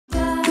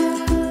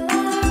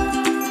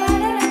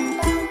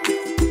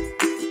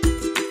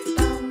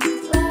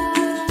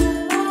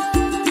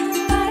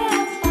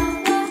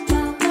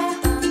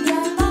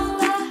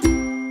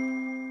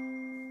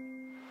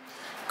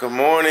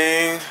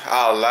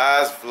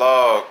last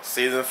vlog,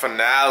 season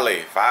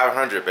finale,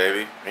 500,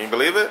 baby. Can you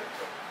believe it?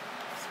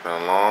 It's been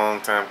a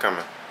long time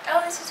coming.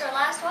 Oh, this is our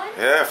last one?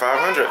 Yeah,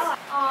 500.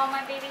 Oh,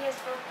 my baby has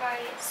broke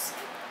bites.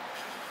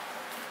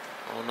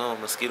 Oh no,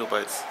 mosquito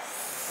bites.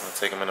 I'm gonna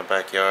take him in the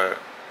backyard.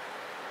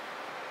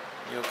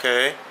 You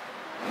okay?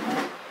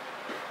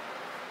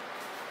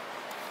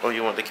 Oh,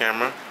 you want the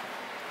camera?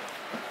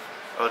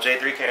 Oh,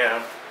 J3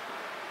 cam.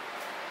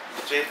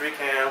 J3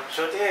 cam.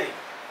 Show daddy.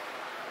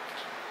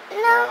 No.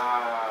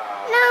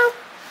 Wow. No.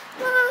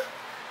 No.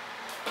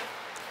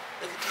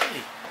 Look at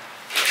daddy.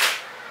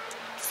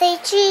 Say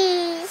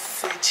cheese.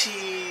 Say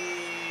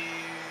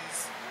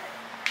cheese.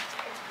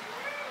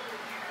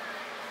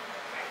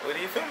 What are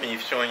you filming? You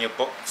showing your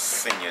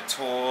books and your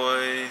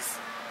toys.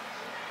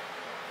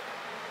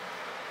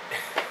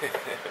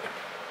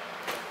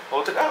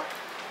 Hold it up.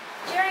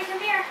 Jerry, come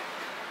here.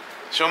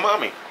 Show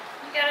mommy.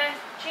 You gotta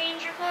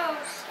change your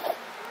clothes.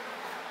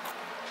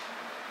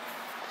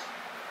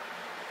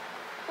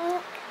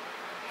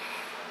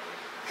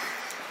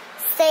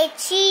 Say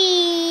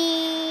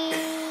cheese.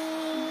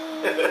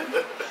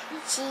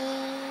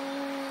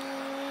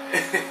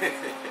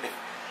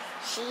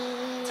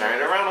 Cheese. Turn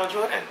it around on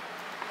Jordan.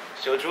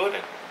 Show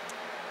Jordan.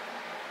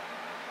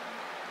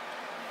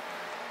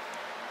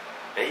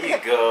 There you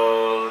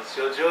go.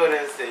 Show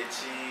Jordan. Say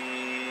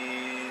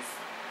cheese.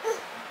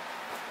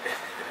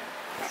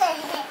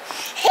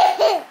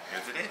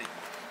 Here's the daddy.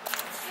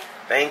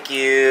 Thank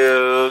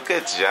you.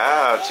 Good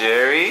job,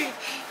 Jerry.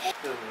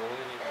 Good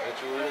morning,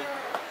 Jordan.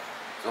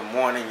 Good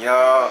morning,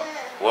 y'all.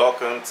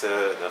 Welcome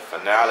to the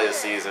finale of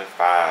season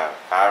 5.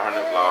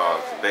 500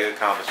 vlogs. Big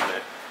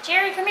accomplishment.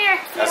 Jerry, come here.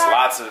 That's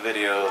lots of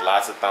videos,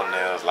 lots of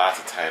thumbnails, lots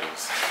of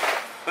titles.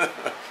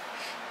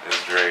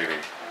 It's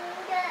gravy.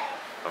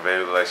 My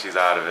baby looks like she's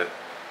out of it.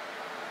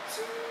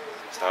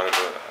 Started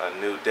a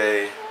new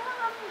day,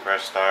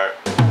 fresh start.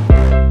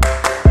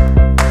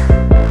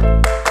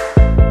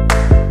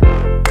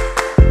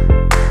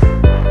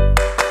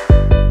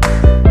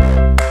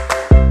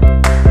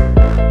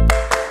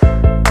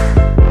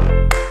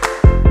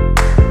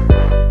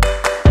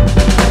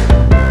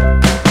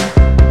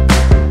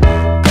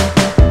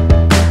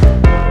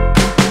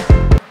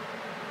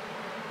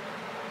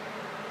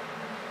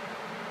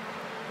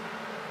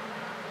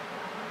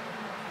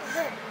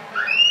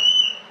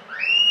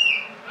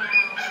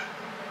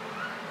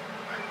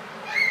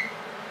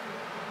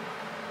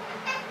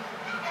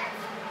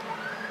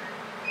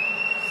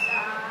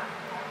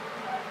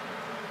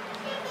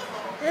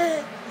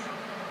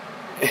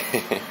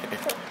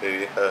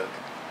 Baby hug.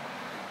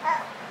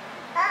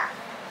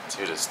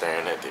 You're just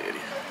staring at daddy.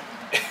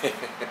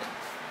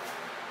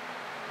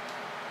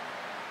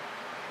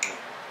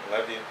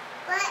 Love you.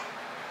 What?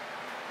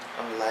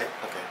 On the light?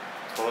 Okay.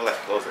 Pull the light.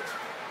 Close it.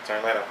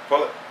 Turn the light on.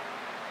 Pull it.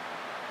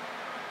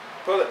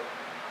 Pull it.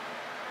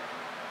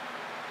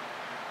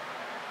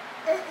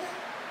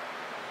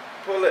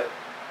 Pull it.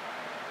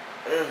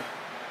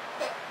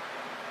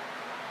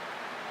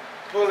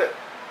 Pull it.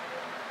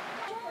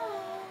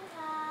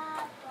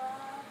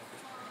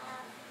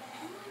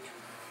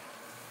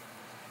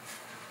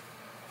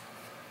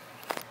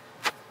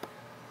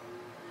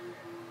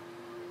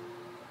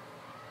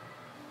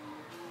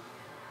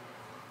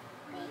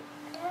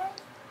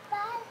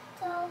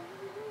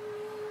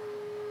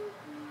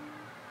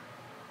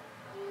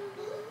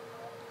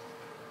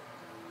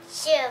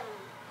 Shim.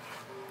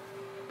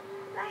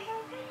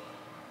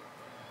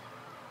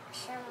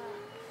 Shim.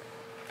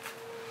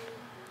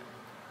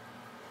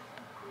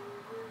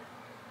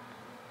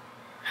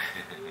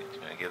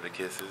 Trying to give the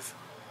kisses.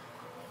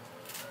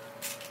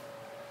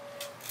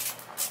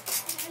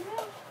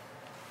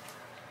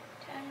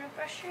 Time to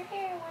brush your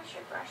hair. Where's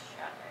your brush,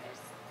 Travis?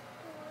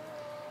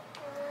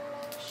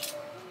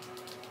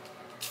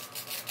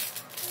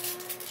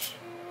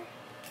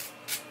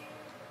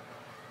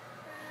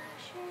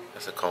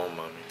 That's a comb,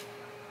 mommy.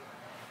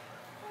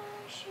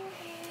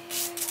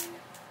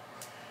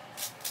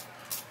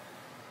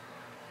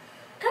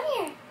 Come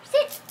here.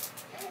 Sit. Sit.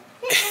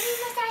 Let me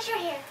massage your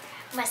hair.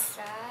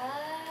 Massage.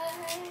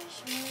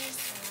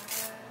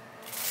 Massage.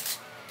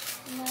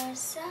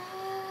 Massage.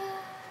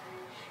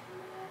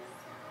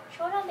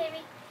 Show it on,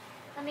 baby.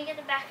 Let me get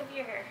the back of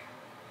your hair.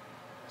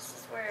 This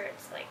is where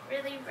it's like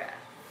really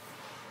rough.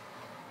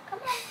 Come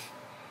on.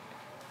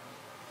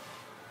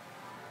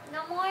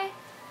 No more?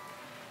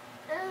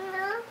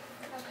 No.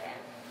 Okay.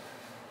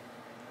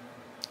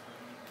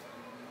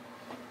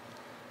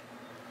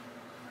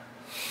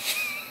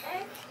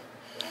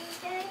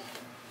 Okay.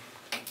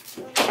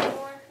 One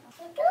more.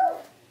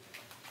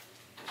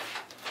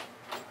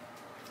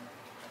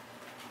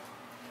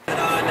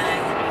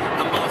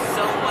 I'm on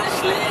so much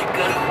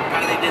liquor.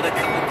 Probably did a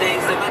couple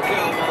things that my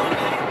girl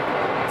wanted.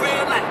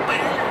 Real life,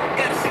 man.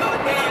 Gotta slow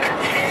it down.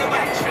 Yeah,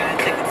 right. Try to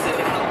take it to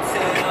the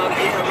hotel.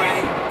 Yeah,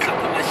 right.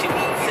 Talking about she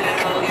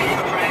motel.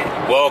 Yeah, right.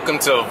 Welcome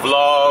to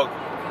vlog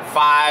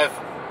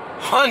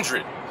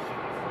 500.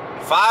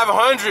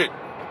 500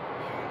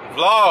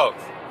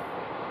 vlogs.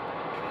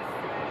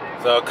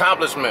 It's an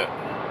accomplishment.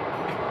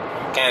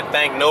 Can't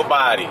thank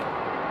nobody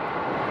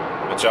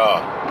with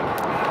y'all.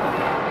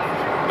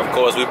 Of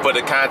course, we put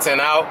the content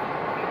out,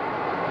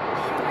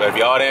 but if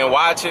y'all didn't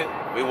watch it,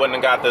 we wouldn't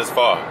have got this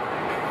far.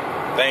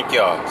 Thank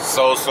y'all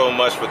so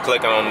much for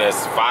clicking on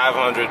this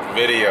 500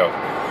 video,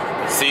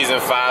 season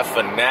 5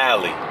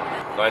 finale.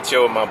 Gonna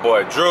chill with my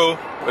boy Drew.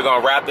 We're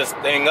gonna wrap this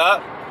thing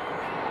up.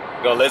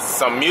 We're gonna listen to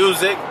some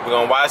music. We're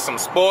gonna watch some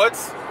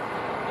sports.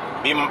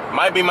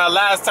 Might be my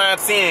last time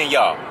seeing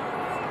y'all.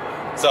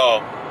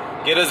 So,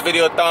 give this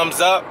video a thumbs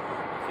up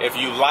if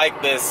you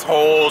like this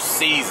whole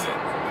season.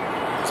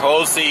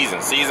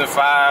 Season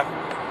 5.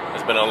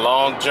 It's been a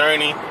long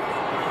journey,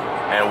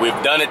 and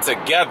we've done it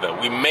together.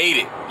 We made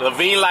it.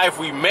 LaVigne life,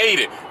 we made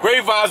it.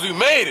 Grapevines, we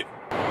made it.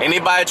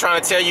 Anybody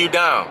trying to tear you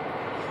down,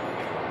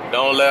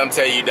 don't let them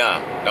tear you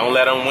down. Don't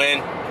let them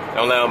win.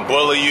 Don't let them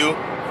bully you.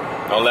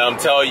 Don't let them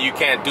tell you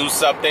can't do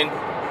something.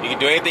 You can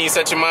do anything you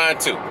set your mind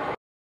to.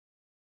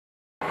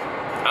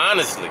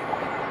 Honestly.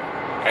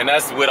 And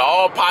that's with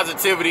all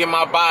positivity in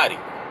my body.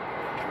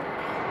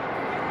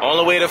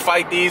 Only way to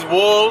fight these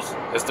wolves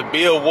is to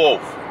be a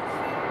wolf.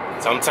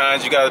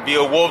 Sometimes you gotta be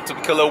a wolf to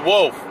kill a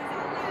wolf.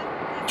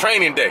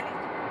 Training day.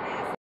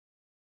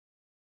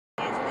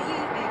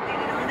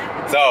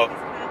 So,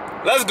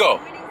 let's go.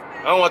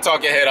 I don't want to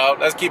talk your head out.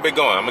 Let's keep it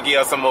going. I'm gonna give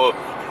y'all some more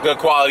good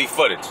quality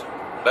footage.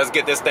 Let's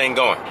get this thing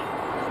going.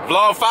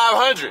 Vlog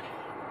 500.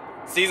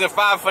 Season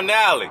 5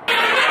 finale.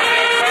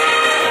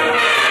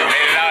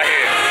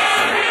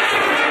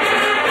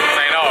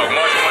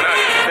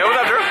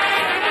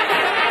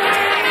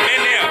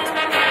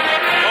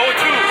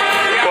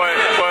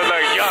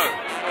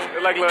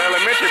 Like little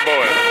elementary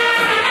boys.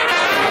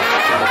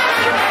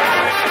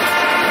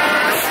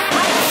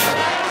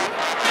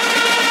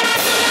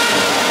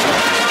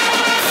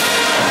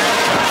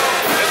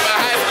 This is my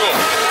high school.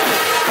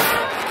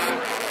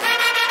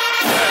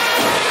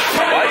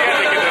 Why you have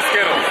to get the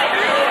Skittles?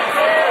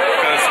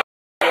 Because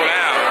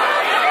now,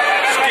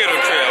 Skittle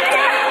Trail.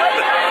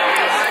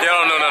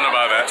 Y'all don't know nothing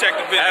about that. Check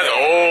the video. That's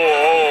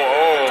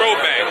old.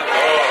 Throwback.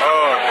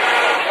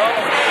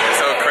 It's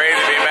so crazy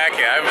to be back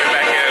here. I haven't been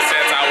back here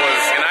since I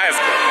was in high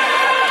school.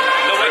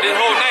 Nobody did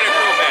whole night of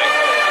throwback.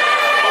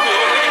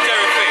 Look at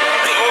Jerry face.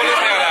 He's old as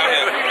hell out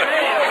here.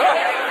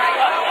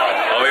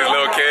 All these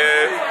little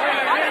kids.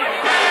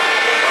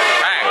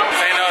 Alright,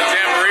 St. L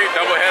Jamboree,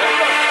 doubleheader.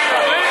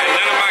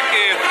 None of my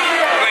kids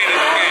playing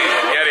this game.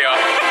 Yeah, they are.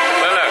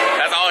 Look,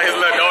 that's all his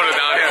little daughters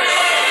down here.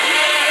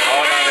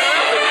 All down there.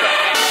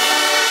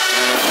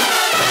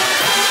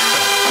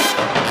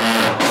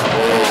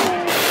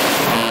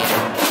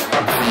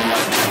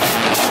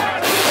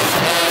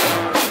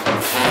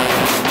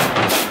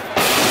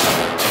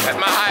 That's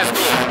my high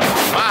school.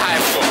 My high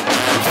school.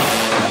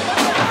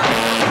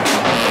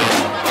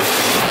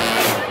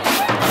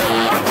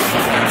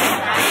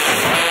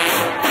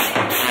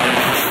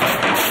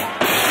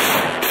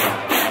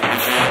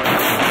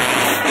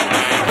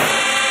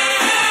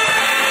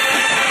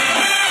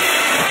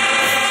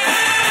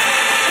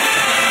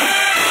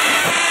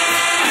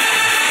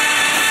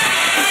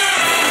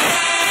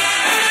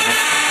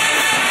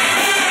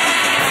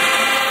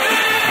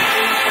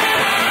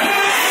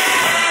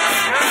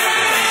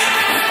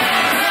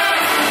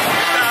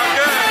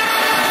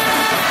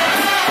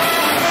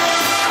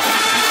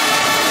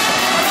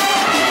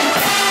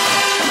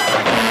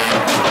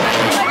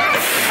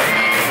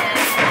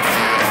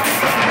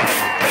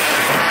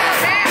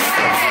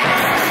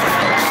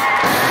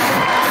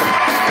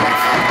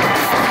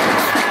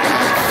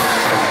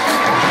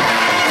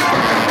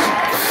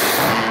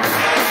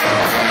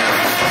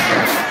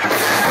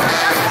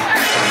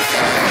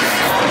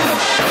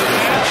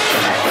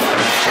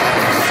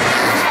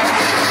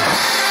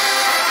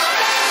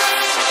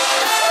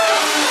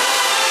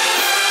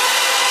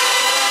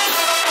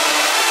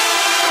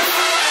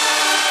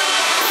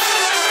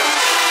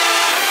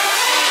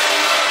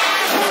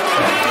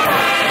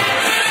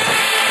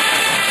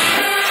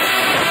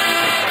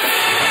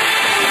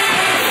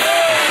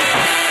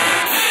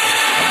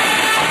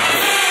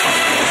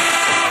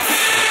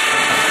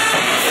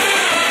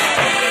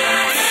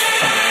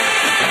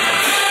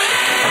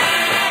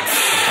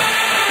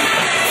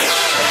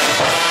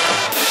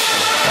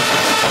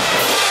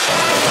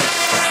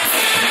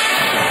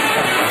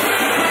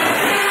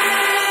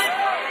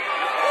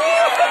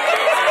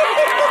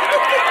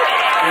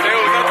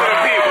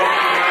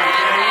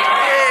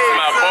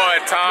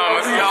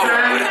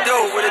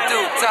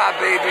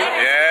 Baby.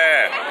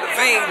 Yeah.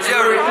 LaVigne,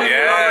 Jerry.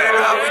 Yeah.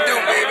 How we do,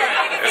 baby?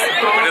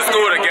 We just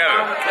school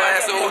together.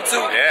 Class of 02.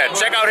 Yeah,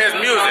 check out his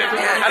music.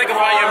 How they can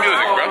find your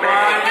music, bro?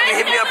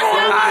 Hit me up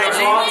on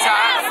IG,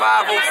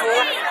 Ty504.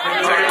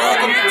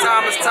 Google me,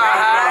 Thomas Ty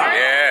High.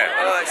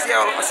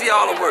 Yeah. See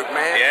all the work,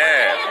 man.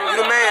 Yeah.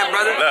 You the man,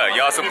 brother. Look,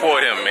 y'all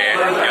support him,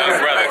 man. Young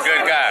brother.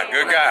 Good guy.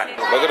 Good guy.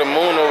 Look at the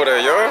moon over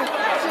there, y'all.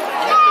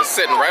 It's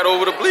sitting right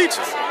over the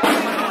bleachers.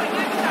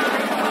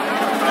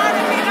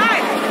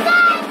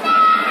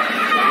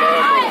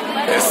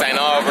 It's St.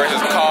 L versus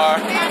Carr.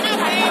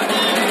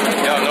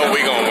 Y'all know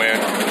we gonna win.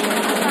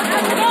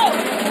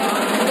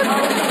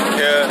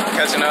 Here,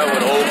 catching up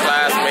with old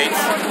classmates.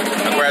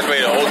 I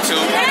graduated in 02.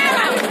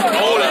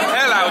 old as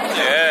hell out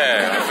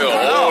there. Yeah, I feel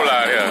old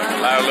out here. A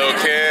lot of little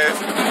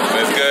kids.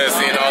 But it's good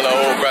seeing all the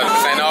old brothers.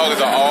 St.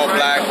 Augustine are all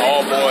black,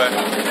 all boy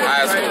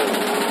high school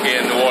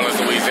here in New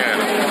Orleans,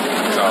 Louisiana.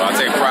 So I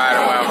take pride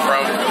in where I'm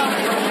from.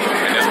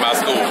 And it's my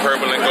school,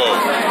 purple and gold.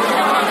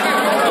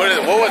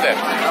 What was that?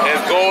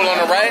 There's gold on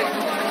the right,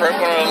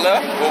 purple on the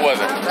left. What was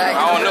it? I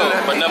don't know,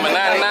 but number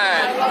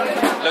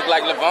 99 looked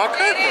like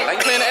LaVigne,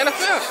 like playing the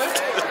NFL.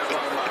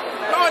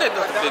 No, that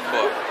was a big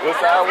boy. What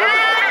side was it?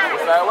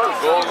 What side was it?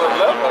 Gold on the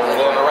left or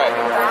gold on the right?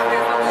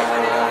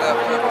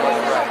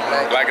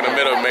 Black in the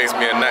middle makes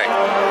me a knight.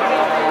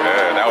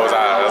 Yeah, that was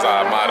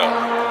our motto.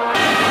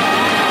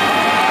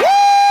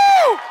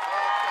 Woo!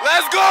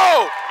 Let's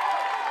go!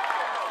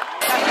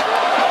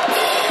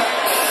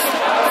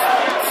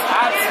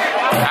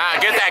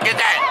 Get that, get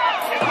that.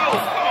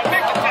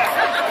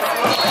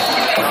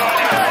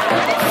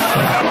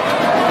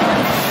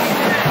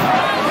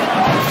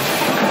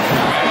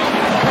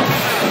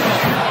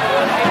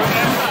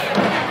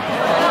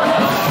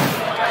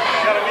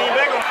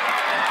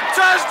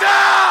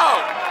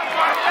 Touchdown!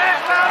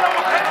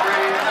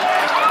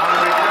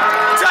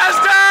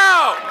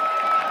 Touchdown!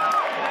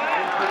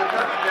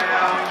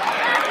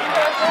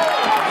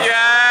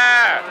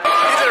 Yeah!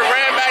 He just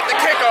ran back the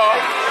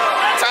kickoff.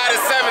 Tied at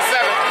 7-7.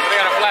 They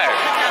got a flag.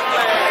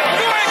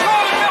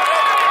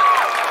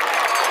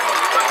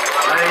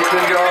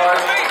 92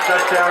 yards,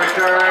 touchdown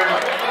return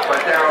by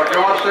Darryl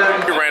Johnson.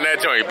 He ran that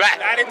joint back.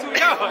 92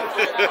 yards.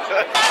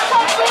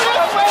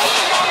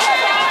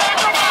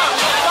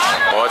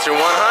 Marching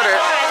 100.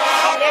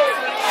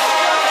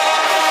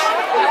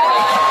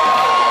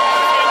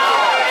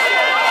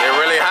 They're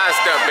really high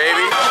stuff,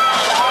 baby.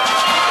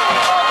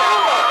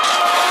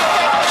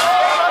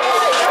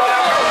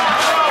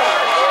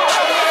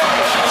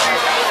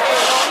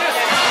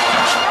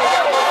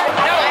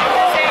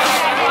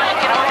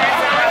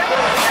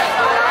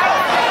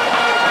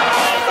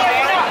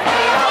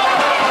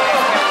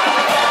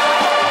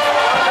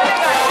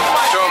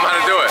 Show them how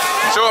to do it.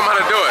 Show them how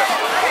to do it.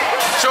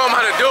 Show them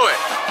how to do it.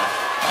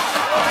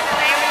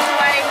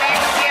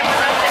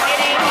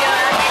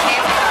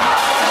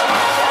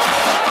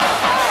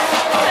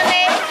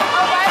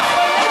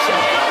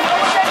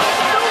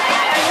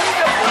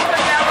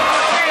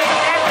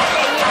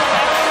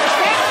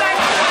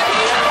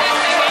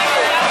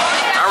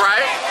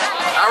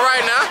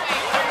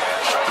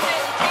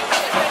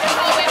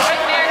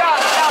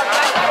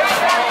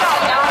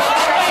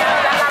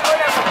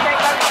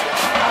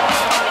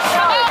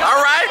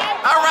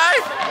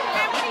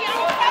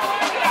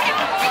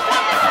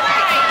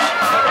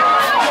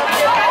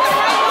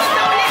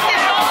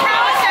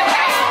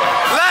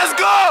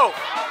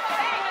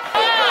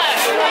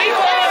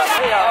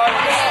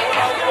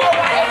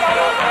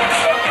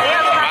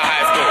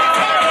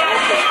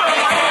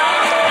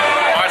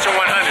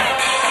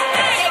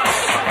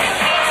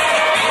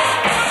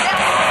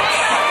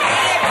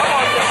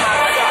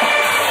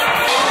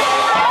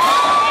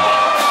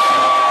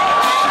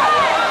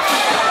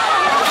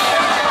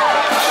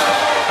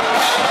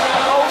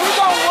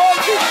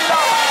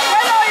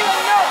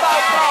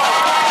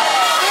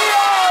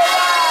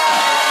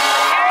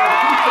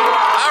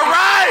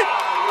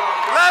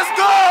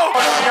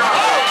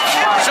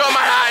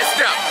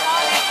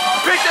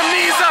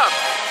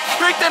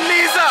 Pick them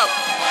knees up.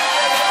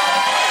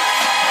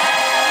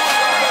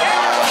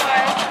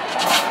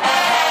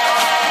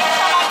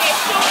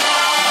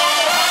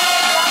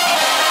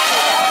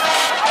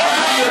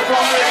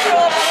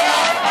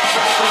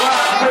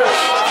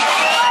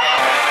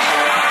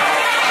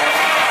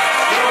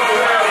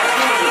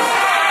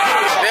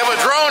 They have a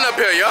drone up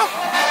here, yo.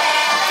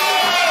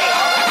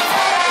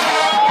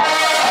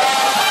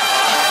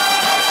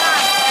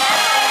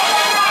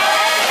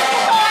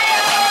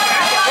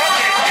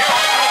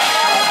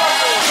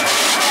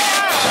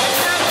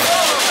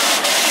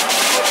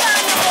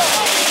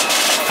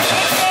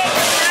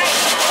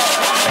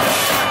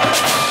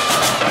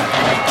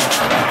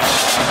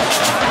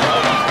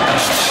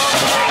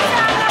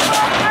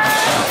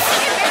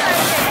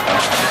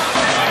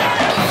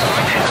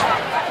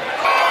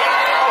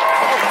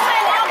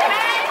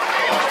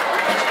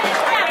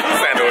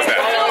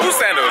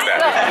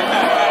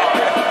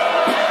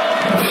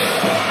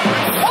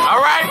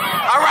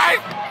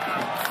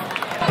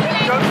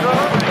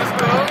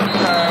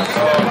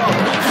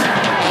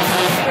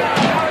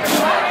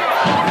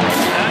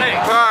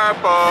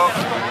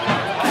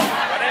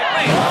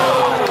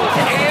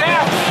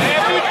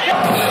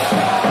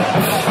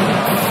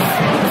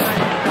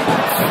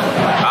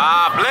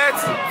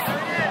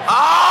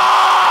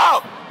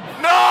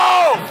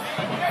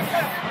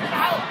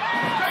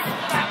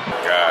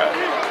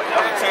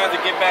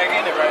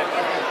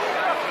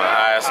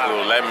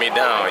 Let me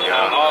down, yo.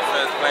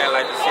 Offense playing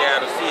like the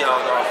Seattle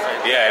Seahawks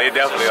offense. Yeah, they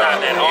definitely are.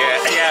 Yeah,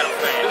 Seattle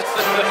fans.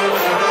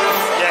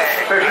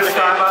 Yeah. First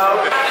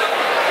timeout.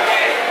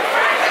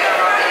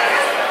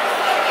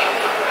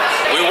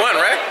 We won,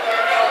 right?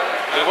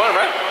 We won,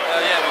 right?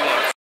 Yeah, we won.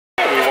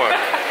 We won.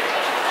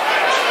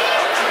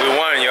 We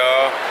won,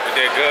 y'all. We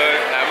did good.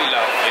 Nah, we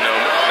lost. You know,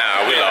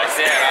 nah, we lost.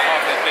 Like Seattle.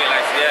 Our offense played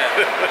like Seattle.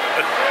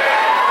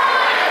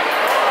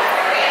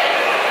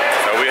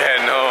 So we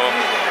heading home.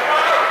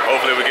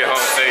 Hopefully we get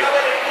home safe.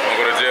 Wanna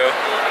go to jail?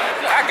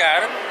 I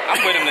got him. I'm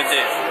with him to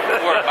jail.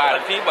 Work by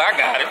the people. I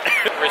got him.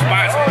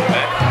 Responsible,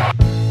 man.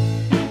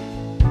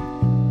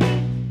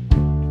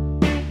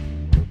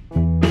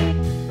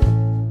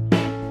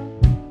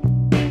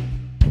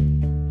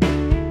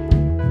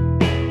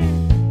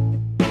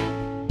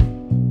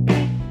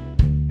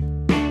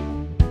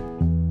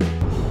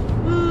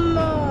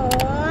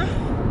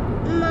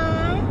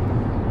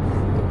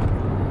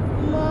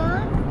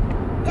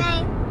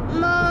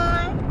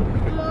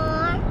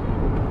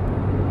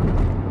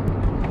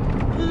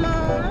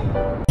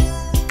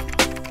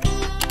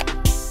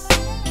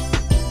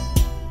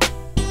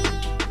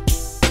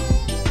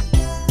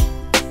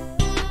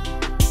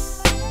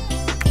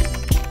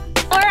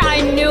 I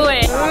knew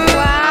it.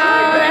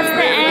 Wow, that's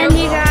the end,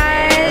 you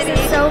guys.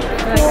 It's so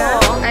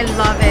cool. I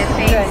love it.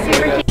 Thanks.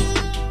 Super cute.